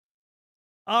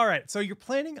All right, so you're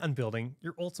planning on building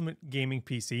your ultimate gaming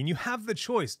PC, and you have the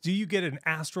choice. Do you get an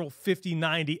Astral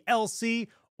 5090 LC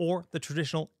or the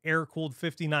traditional air-cooled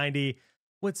 5090?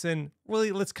 Whitson,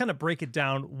 really, let's kind of break it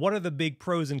down. What are the big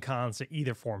pros and cons to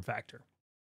either form factor?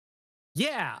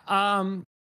 Yeah,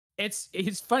 it's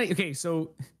funny. Okay,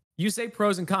 so you say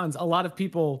pros and cons. A lot of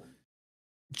people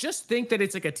just think that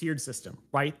it's like a tiered system,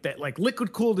 right? That like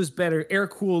liquid cooled is better, air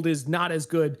cooled is not as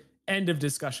good. End of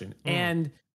discussion. Mm,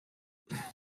 And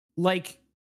like,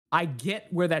 I get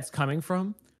where that's coming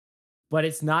from, but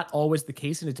it's not always the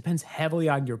case. And it depends heavily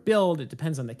on your build. It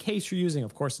depends on the case you're using.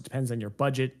 Of course, it depends on your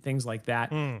budget, things like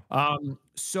that. mm,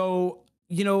 So,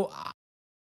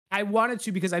 I wanted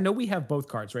to because I know we have both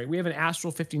cards, right? We have an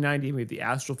Astral 5090 and we have the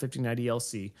Astral 5090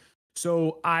 LC.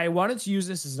 So I wanted to use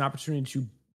this as an opportunity to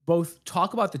both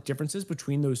talk about the differences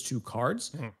between those two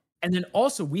cards. mm. And then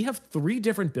also, we have three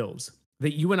different builds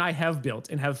that you and I have built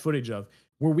and have footage of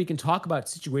where we can talk about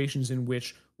situations in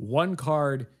which one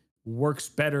card works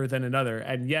better than another.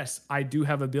 And yes, I do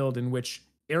have a build in which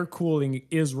air cooling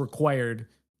is required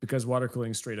because water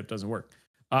cooling straight up doesn't work.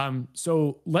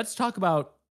 So let's talk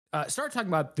about start talking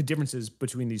about the differences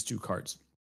between these two cards.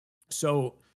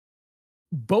 So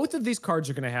both of these cards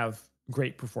are going to have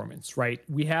great performance, right?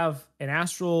 We have an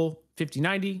Astral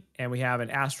 5090 and we have an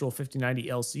Astral 5090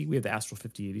 LC. We have the Astral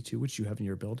 5082, which you have in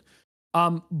your build.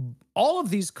 All of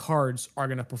these cards are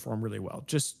going to perform really well.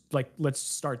 Just like, let's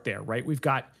start there, right? We've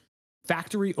got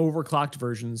factory overclocked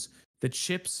versions. The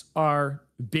chips are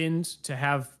binned to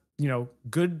have,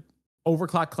 good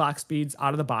overclock clock speeds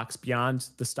out of the box beyond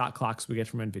the stock clocks we get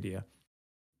from NVIDIA.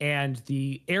 And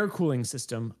the air cooling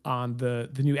system on the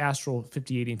new Astral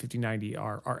 5080 and 5090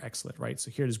 are excellent, right?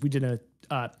 So here it is. We did a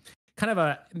kind of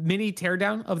a mini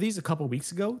teardown of these a couple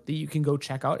weeks ago that you can go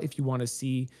check out if you want to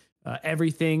see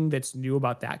everything that's new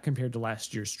about that compared to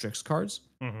last year's Strix cards.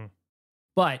 Hmm.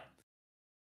 But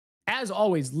as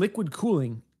always, liquid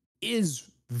cooling is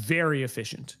very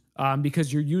efficient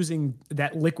because you're using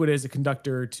that liquid as a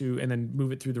conductor to, and then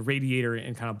move it through the radiator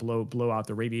and kind of blow out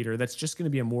the radiator. That's just going to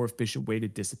be a more efficient way to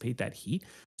dissipate that heat.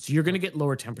 So you're going to get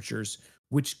lower temperatures,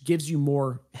 which gives you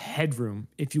more headroom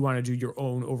if you want to do your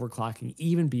own overclocking,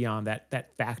 even beyond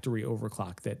that factory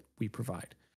overclock that we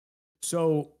provide.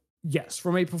 So yes,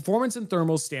 from a performance and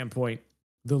thermal standpoint,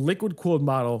 the liquid cooled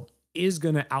model is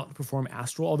going to outperform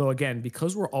Astral. Although again,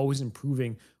 because we're always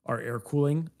improving our air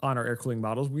cooling on our air cooling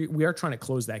models, we are trying to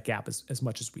close that gap as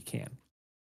much as we can.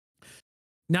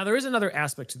 Now, there is another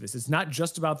aspect to this. It's not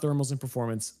just about thermals and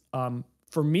performance.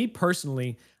 For me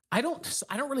personally, I don't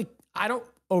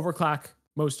overclock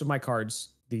most of my cards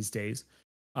these days.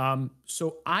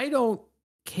 So I don't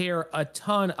care a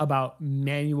ton about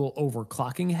manual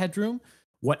overclocking headroom.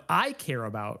 What I care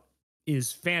about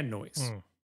is fan noise. Mm.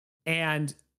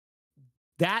 And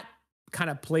that kind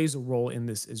of plays a role in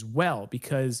this as well,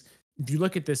 because if you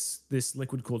look at this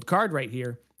liquid cooled card right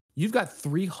here, you've got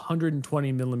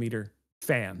 320 millimeter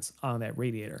fans on that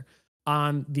radiator.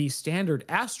 On the standard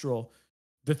Astral,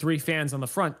 the three fans on the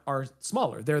front are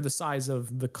smaller. They're the size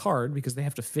of the card because they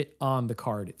have to fit on the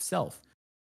card itself.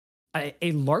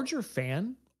 A larger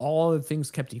fan, all other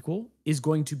things kept equal, is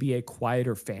going to be a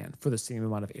quieter fan for the same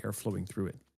amount of air flowing through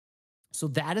it. So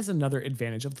that is another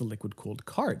advantage of the liquid cooled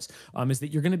cards, is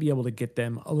that you're going to be able to get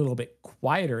them a little bit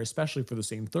quieter, especially for the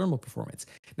same thermal performance.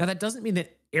 Now, that doesn't mean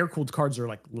that air cooled cards are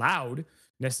like loud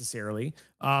necessarily.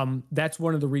 That's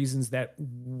one of the reasons that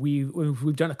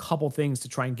we've done a couple things to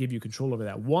try and give you control over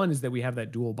that. One is that we have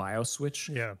that dual BIOS switch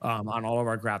Yeah. on all of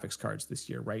our graphics cards this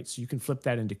year, right? So you can flip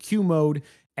that into Q mode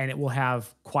and it will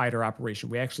have quieter operation.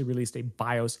 We actually released a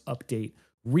BIOS update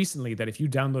recently that if you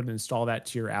download and install that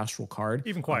to your Astral card,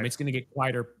 Even quieter. it's going to get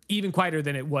quieter, even quieter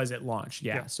than it was at launch.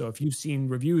 Yeah. Yeah. So if you've seen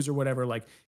reviews or whatever, like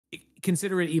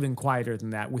consider it even quieter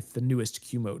than that with the newest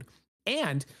Q mode.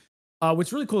 And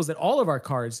what's really cool is that all of our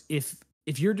cards, if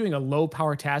you're doing a low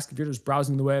power task, if you're just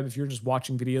browsing the web, if you're just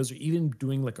watching videos, or even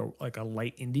doing like a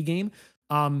light indie game,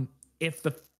 if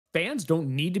the fans don't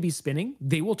need to be spinning,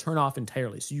 they will turn off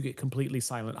entirely. So you get completely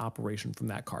silent operation from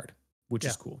that card, which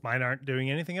is cool. Mine aren't doing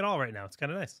anything at all right now. It's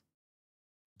kind of nice.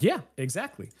 Yeah,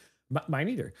 exactly. Mine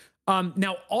either.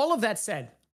 Now, all of that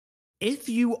said, if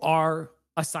you are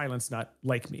a silence nut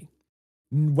like me,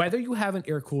 whether you have an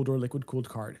air cooled or liquid cooled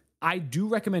card, I do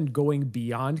recommend going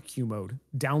beyond Q mode,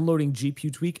 downloading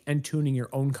GPU Tweak, and tuning your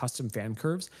own custom fan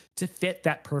curves to fit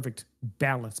that perfect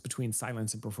balance between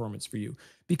silence and performance for you.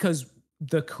 Because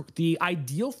the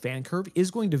ideal fan curve is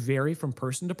going to vary from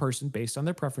person to person based on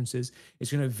their preferences.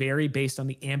 It's going to vary based on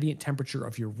the ambient temperature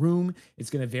of your room. It's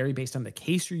going to vary based on the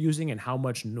case you're using and how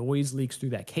much noise leaks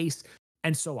through that case.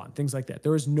 and so on, things like that.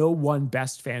 There is no one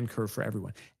best fan curve for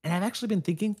everyone. And I've actually been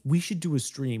thinking we should do a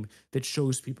stream that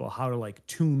shows people how to like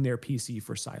tune their PC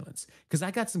for silence. Because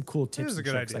I got some cool tips and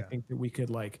tricks I think that we could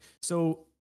like. So,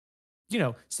 you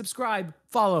know, subscribe,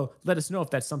 follow, let us know if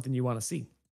that's something you want to see.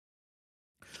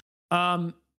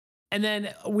 And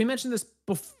then we mentioned this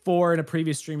before in a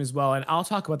previous stream as well, and I'll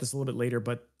talk about this a little bit later,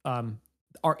 but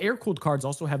our air-cooled cards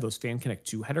also have those Fan Connect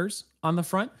 2 headers on the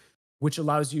front, which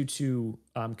allows you to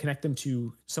connect them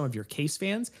to some of your case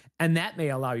fans, and that may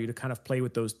allow you to kind of play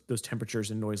with those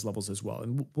temperatures and noise levels as well.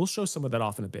 And we'll show some of that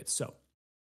off in a bit. So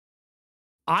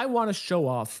I want to show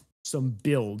off some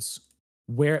builds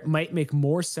where it might make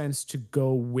more sense to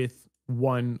go with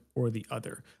one or the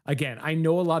other. Again, I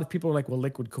know a lot of people are like, well,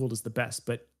 liquid cooled is the best,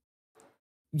 but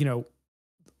you know,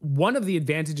 one of the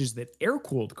advantages that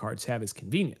air-cooled cards have is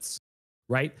convenience,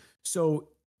 right? So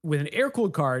with an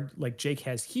air-cooled card like Jake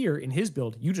has here in his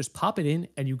build, you just pop it in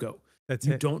and you go. That's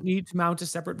you it. don't need to mount a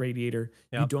separate radiator.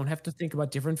 Yep. You don't have to think about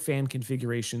different fan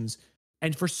configurations.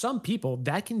 And for some people,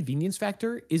 that convenience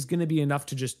factor is going to be enough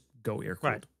to just go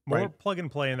air-cooled. Right. More plug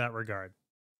and play in that regard,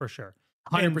 for sure.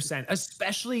 100%,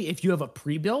 especially if you have a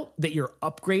pre-built that you're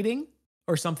upgrading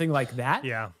or something like that.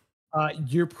 Yeah.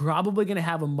 You're probably going to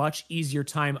have a much easier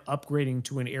time upgrading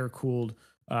to an air-cooled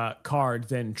card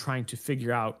than trying to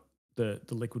figure out the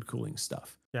liquid cooling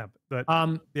stuff. Yeah, but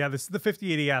yeah, this is the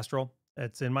 5080 Astral.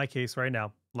 It's in my case right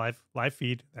now. Live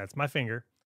feed. That's my finger.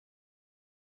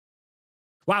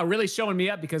 Wow, really showing me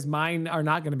up because mine are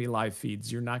not going to be live feeds.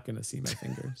 You're not going to see my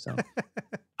finger. So,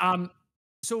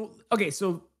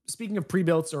 so speaking of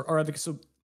pre-builts or other, so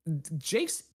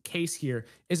Jake's case here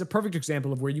is a perfect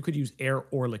example of where you could use air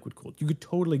or liquid cooled. You could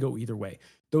totally go either way.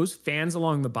 Those fans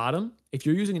along the bottom, if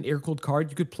you're using an air cooled card,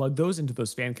 you could plug those into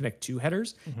those Fan Connect 2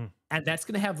 headers. And that's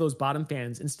going to have those bottom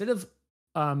fans, instead of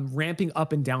ramping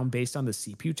up and down based on the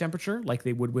CPU temperature, like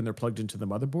they would when they're plugged into the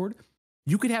motherboard,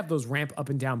 you could have those ramp up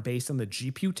and down based on the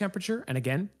GPU temperature. And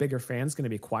again, bigger fans going to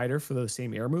be quieter for the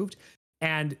same air moved.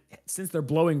 And since they're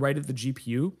blowing right at the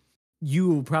GPU, you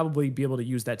will probably be able to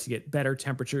use that to get better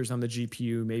temperatures on the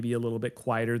GPU, maybe a little bit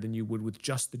quieter than you would with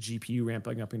just the GPU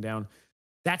ramping up and down.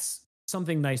 That's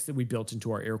something nice that we built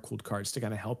into our air-cooled cards to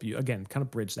kind of help you, again, kind of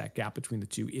bridge that gap between the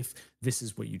two if this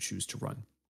is what you choose to run.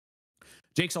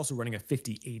 Jake's also running a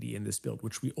 5080 in this build,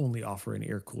 which we only offer an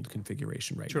air-cooled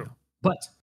configuration right now. But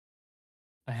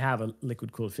I have a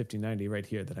liquid-cooled 5090 right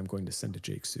here that I'm going to send to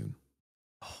Jake soon.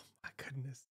 Oh, my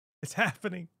goodness. It's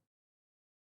happening.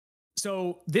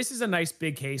 So this is a nice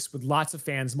big case with lots of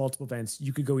fans, multiple vents.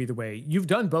 You could go either way. You've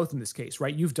done both in this case,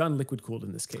 right? You've done liquid cooled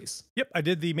in this case. Yep, I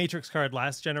did the Matrix card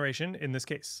last generation in this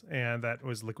case, and that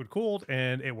was liquid cooled,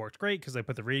 and it worked great because I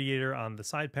put the radiator on the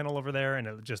side panel over there, and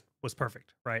it just was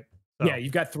perfect, right? So, yeah,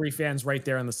 you've got 3 fans right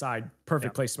there on the side.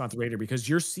 Perfect place to mount the radiator because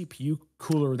your CPU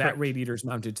cooler, that radiator is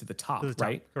mounted to the top,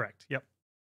 right? Correct, yep.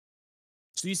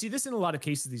 So you see this in a lot of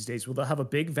cases these days where they'll have a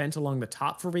big vent along the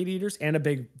top for radiators and a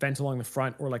big vent along the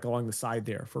front or like along the side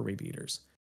there for radiators.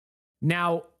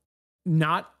 Now,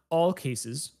 not all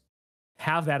cases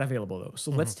have that available though.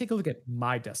 So let's take a look at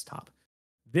my desktop.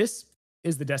 This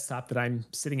is the desktop that I'm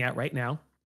sitting at right now.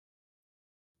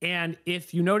 And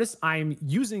if you notice, I'm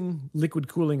using liquid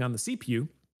cooling on the CPU.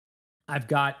 I've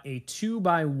got a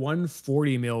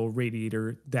 2x140 mil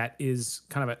radiator that is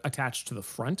kind of attached to the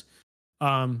front.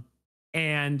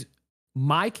 And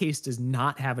my case does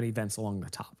not have any vents along the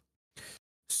top.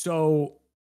 So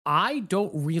I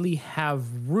don't really have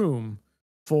room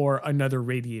for another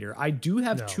radiator. I do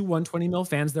have 2 120 mil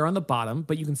fans there on the bottom,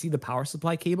 but you can see the power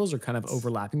supply cables are kind of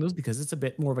overlapping those because it's a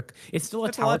bit more of a, it's still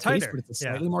a tower case, but it's a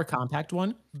slightly more compact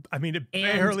one. I mean, it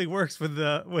barely works with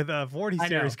a 40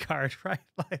 series card, right?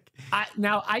 Like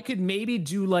now I could maybe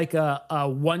do like a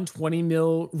 120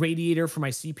 mil radiator for my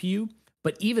CPU.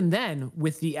 But even then,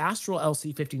 with the Astral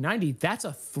LC5090, that's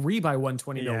a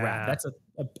 3x120 mil rad. That's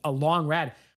a long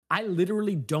rad. I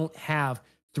literally don't have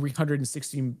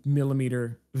 360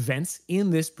 millimeter vents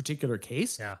in this particular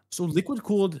case. So liquid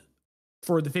cooled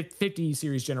for the 50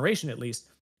 series generation, at least,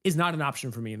 is not an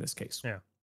option for me in this case.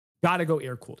 Gotta go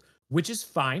air cooled, which is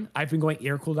fine. I've been going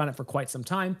air cooled on it for quite some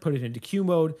time, put it into Q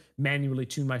mode, manually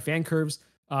tune my fan curves.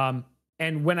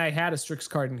 And when I had a Strix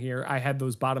card in here, I had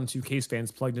those bottom 2 case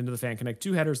fans plugged into the Fan Connect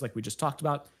 2 headers like we just talked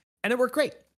about, and it worked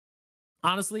great.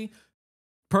 Honestly,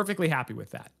 perfectly happy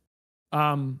with that.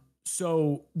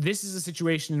 So this is a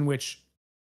situation in which,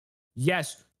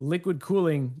 yes, liquid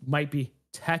cooling might be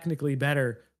technically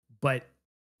better, but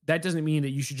that doesn't mean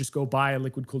that you should just go buy a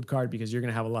liquid cooled card because you're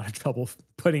going to have a lot of trouble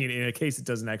putting it in a case it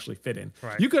doesn't actually fit in.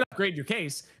 You could upgrade your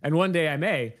case, and one day I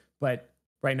may, but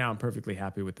right now I'm perfectly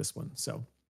happy with this one. So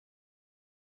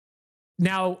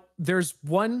Now, there's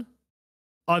the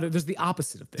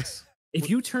opposite of this. If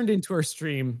you turned into our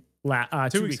stream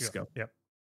 2 weeks ago, Yep.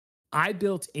 I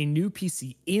built a new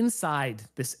PC inside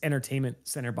this entertainment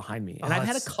center behind me. And I've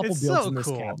had a couple it's builds so in this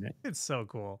cool. cabinet. It's so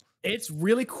cool. It's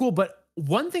really cool. But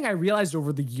one thing I realized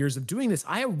over the years of doing this,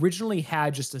 I originally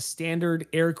had just a standard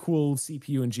air-cooled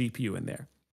CPU and GPU in there.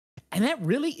 And that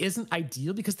really isn't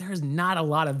ideal because there is not a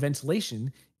lot of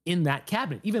ventilation in that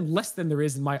cabinet, even less than there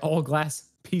is in my all-glass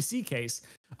PC case,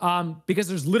 because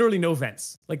there's literally no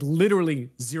vents, like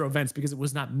literally zero vents, because it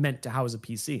was not meant to house a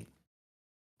PC.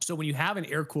 So when you have an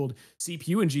air-cooled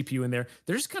CPU and GPU in there,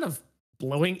 they're just kind of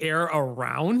blowing air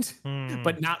around,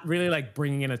 but not really like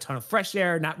bringing in a ton of fresh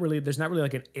air. There's not really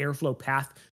like an airflow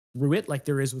path through it like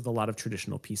there is with a lot of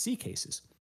traditional PC cases.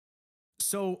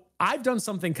 So I've done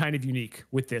something kind of unique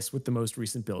with the most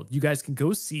recent build. You guys can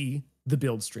go see the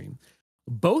build stream.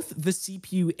 Both the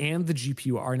CPU and the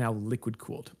GPU are now liquid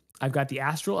cooled. I've got the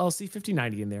Astral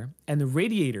LC5090 in there, and the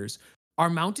radiators are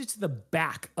mounted to the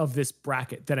back of this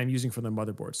bracket that I'm using for the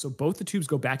motherboard. So both the tubes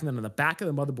go back, and then on the back of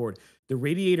the motherboard, the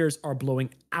radiators are blowing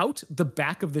out the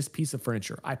back of this piece of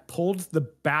furniture. I pulled the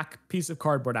back piece of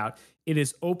cardboard out. It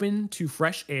is open to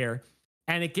fresh air,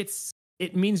 and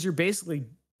it means you're basically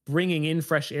bringing in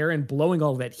fresh air and blowing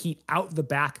all of that heat out the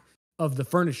back of the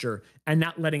furniture and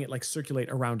not letting it like circulate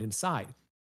around inside.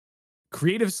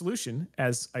 Creative solution,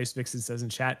 as Ice Vixen says in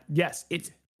chat. Yes,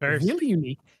 it's really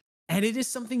unique. And it is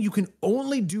something you can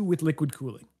only do with liquid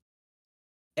cooling.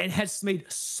 It has made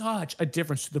such a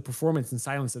difference to the performance and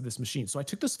silence of this machine. So I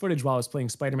took this footage while I was playing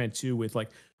Spider-Man 2 with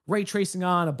like ray tracing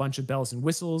on, a bunch of bells and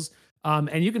whistles.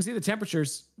 And you can see the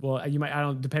temperatures. Well,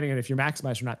 depending on if you're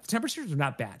maximized or not, the temperatures are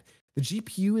not bad. The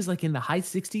GPU is like in the high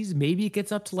 60s. Maybe it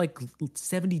gets up to like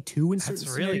 72 in certain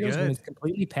scenarios when it's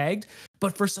completely pegged.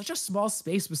 But for such a small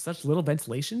space with such little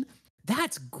ventilation,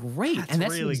 that's great. And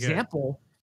that's really an example.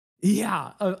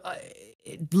 Yeah.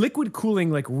 Liquid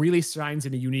cooling like really shines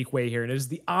in a unique way here. And it is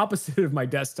the opposite of my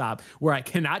desktop where I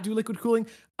cannot do liquid cooling.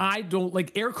 I don't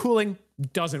like air cooling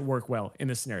doesn't work well in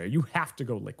this scenario. You have to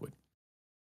go liquid.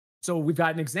 So we've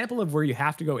got an example of where you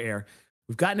have to go air.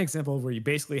 We've got an example of where you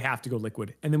basically have to go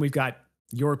liquid. And then we've got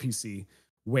your PC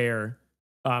where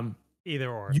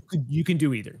either or you can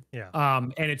do either. Yeah.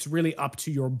 And it's really up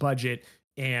to your budget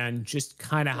and just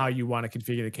kind of how you want to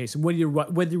configure the case and whether you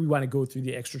want to go through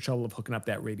the extra trouble of hooking up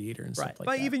that radiator and stuff like that.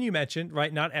 But even you mentioned,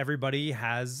 right, not everybody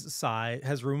has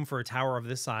room for a tower of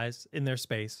this size in their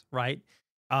space, right?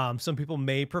 Some people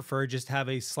may prefer just have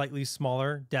a slightly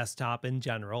smaller desktop in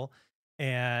general.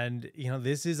 And you know,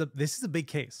 this is a big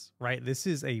case, right? This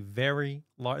is a very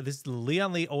large. This is the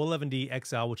Leon Lee O11D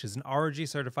XL, which is an ROG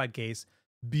certified case.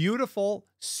 Beautiful,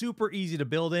 super easy to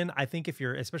build in. I think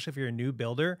especially if you're a new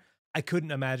builder, I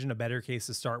couldn't imagine a better case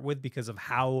to start with because of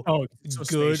how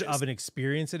good of an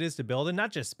experience it is to build in.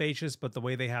 Not just spacious, but the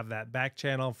way they have that back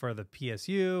channel for the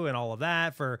PSU and all of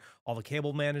that for all the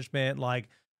cable management. Like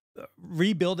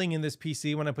rebuilding in this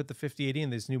PC when I put the 5080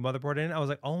 and this new motherboard in, I was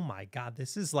like, oh my God,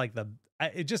 this is like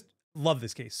I just love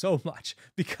this case so much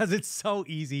because it's so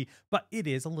easy, but it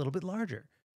is a little bit larger.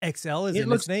 XL is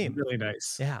in its name. Really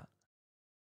nice. Yeah.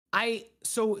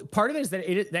 So part of it is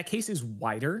that that case is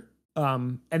wider.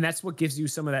 And that's what gives you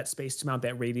some of that space to mount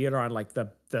that radiator on like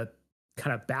the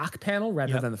kind of back panel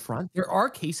rather than the front. There are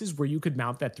cases where you could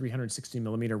mount that 360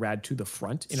 millimeter rad to the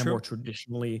front in a more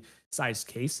traditionally sized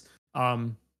case.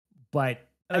 But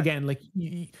again, like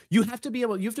you have to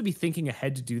be thinking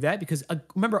ahead to do that because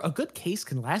remember, a good case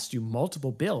can last you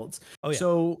multiple builds. Oh, yeah.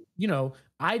 So, you know,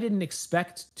 I didn't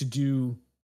expect to do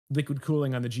liquid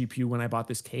cooling on the GPU when I bought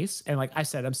this case. And like I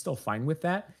said, I'm still fine with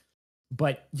that.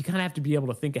 But you kind of have to be able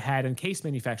to think ahead, and case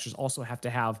manufacturers also have to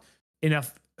have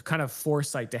enough kind of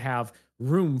foresight to have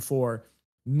room for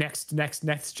next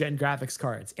gen graphics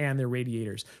cards and their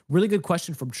radiators. Really good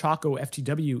question from Choco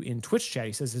FTW in Twitch chat.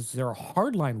 He says, is there a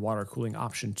hardline water cooling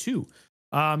option too?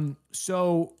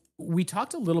 So we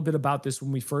talked a little bit about this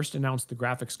when we first announced the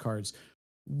graphics cards.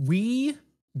 We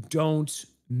don't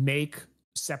make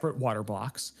separate water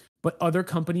blocks, but other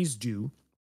companies do.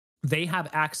 They have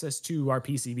access to our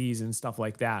PCBs and stuff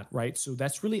like that, right? So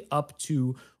that's really up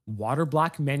to water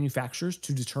block manufacturers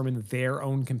to determine their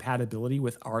own compatibility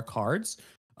with our cards.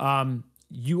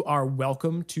 You are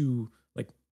welcome to like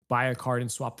buy a card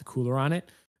and swap the cooler on it.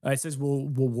 It says, will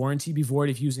warranty be void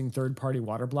if using third-party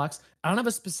water blocks? I don't have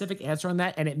a specific answer on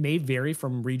that, and it may vary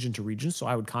from region to region. So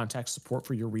I would contact support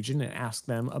for your region and ask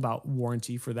them about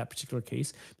warranty for that particular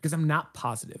case because I'm not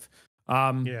positive.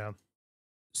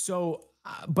 So,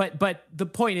 but the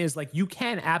point is, like, you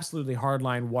can absolutely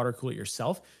hardline water cool it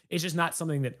yourself. It's just not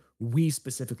something that we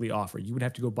specifically offer. You would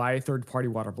have to go buy a third-party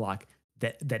water block,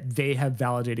 that they have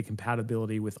validated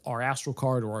compatibility with our Astral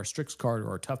card or our Strix card or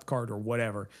our Tough card or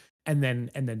whatever, and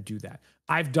then do that.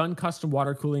 I've done custom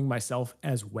water cooling myself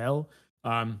as well.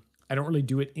 I don't really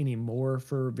do it anymore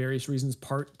for various reasons.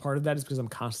 Part of that is because I'm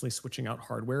constantly switching out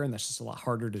hardware, and that's just a lot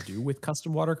harder to do with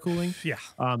custom water cooling. Yeah.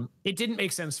 It didn't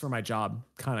make sense for my job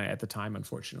kind of at the time,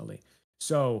 unfortunately.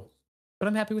 So, but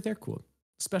I'm happy with air cooled,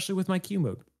 especially with my Q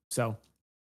mode. So,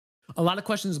 a lot of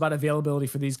questions about availability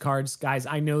for these cards, guys.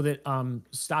 I know that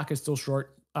stock is still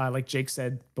short. Like Jake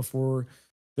said before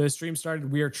the stream started,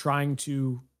 we are trying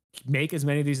to make as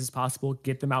many of these as possible,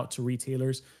 get them out to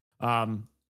retailers.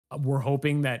 We're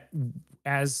hoping that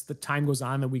as the time goes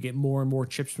on, that we get more and more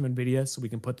chips from NVIDIA so we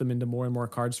can put them into more and more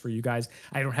cards for you guys.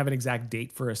 I don't have an exact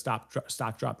date for a stock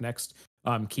drop next.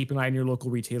 Keep an eye on your local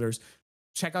retailers.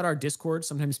 Check out our Discord.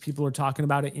 Sometimes people are talking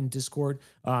about it in Discord.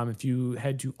 If you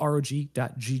head to rog.gg/join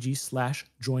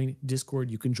Discord,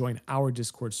 you can join our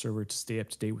Discord server to stay up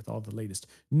to date with all the latest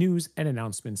news and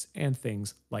announcements and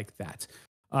things like that.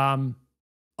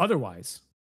 Otherwise,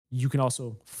 you can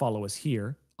also follow us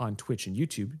here on Twitch and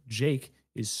YouTube. Jake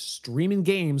is streaming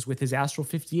games with his Astral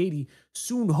 5080,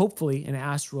 soon hopefully an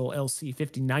Astral LC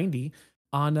 5090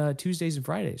 on Tuesdays and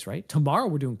Fridays, right? Tomorrow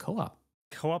we're doing co-op.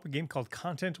 A game called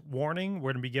Content Warning.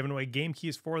 We're going to be giving away game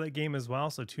keys for that game as well.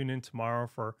 So tune in tomorrow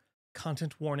for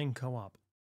Content Warning co-op.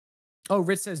 Oh,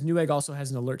 Rich says Newegg also has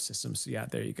an alert system. So yeah,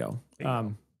 there you go.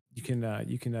 You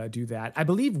can do that. I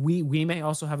believe we may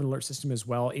also have an alert system as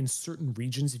well in certain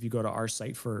regions if you go to our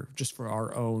site for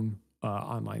our own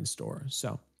online store.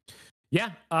 So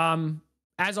yeah,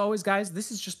 as always, guys,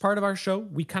 this is just part of our show.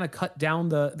 We kind of cut down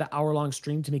the hour-long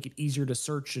stream to make it easier to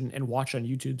search and watch on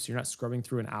YouTube, so you're not scrubbing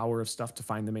through an hour of stuff to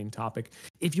find the main topic.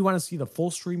 If you want to see the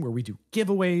full stream where we do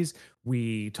giveaways,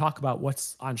 we talk about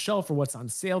what's on shelf or what's on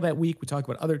sale that week, we talk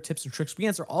about other tips and tricks, we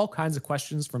answer all kinds of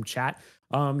questions from chat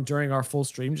during our full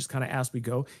stream, just kind of as we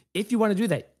go. If you want to do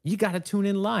that, you got to tune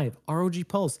in live, ROG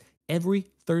Pulse, every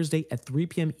Thursday at 3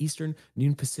 p.m. Eastern,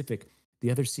 noon Pacific. The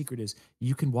other secret is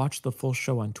you can watch the full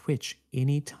show on Twitch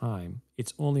anytime.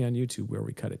 It's only on YouTube where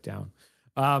we cut it down.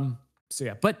 So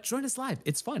yeah, but join us live.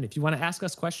 It's fun. If you want to ask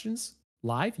us questions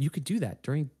live, you could do that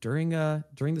during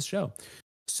the show.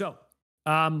 So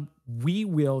we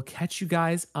will catch you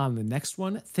guys on the next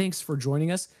one. Thanks for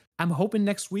joining us. I'm hoping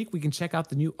next week we can check out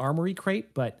the new Armory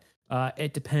crate, but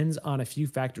it depends on a few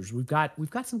factors. We've got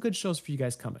some good shows for you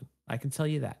guys coming. I can tell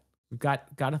you that. We've got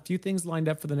a few things lined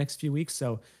up for the next few weeks.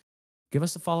 So give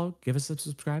us a follow, give us a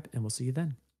subscribe, and we'll see you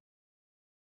then.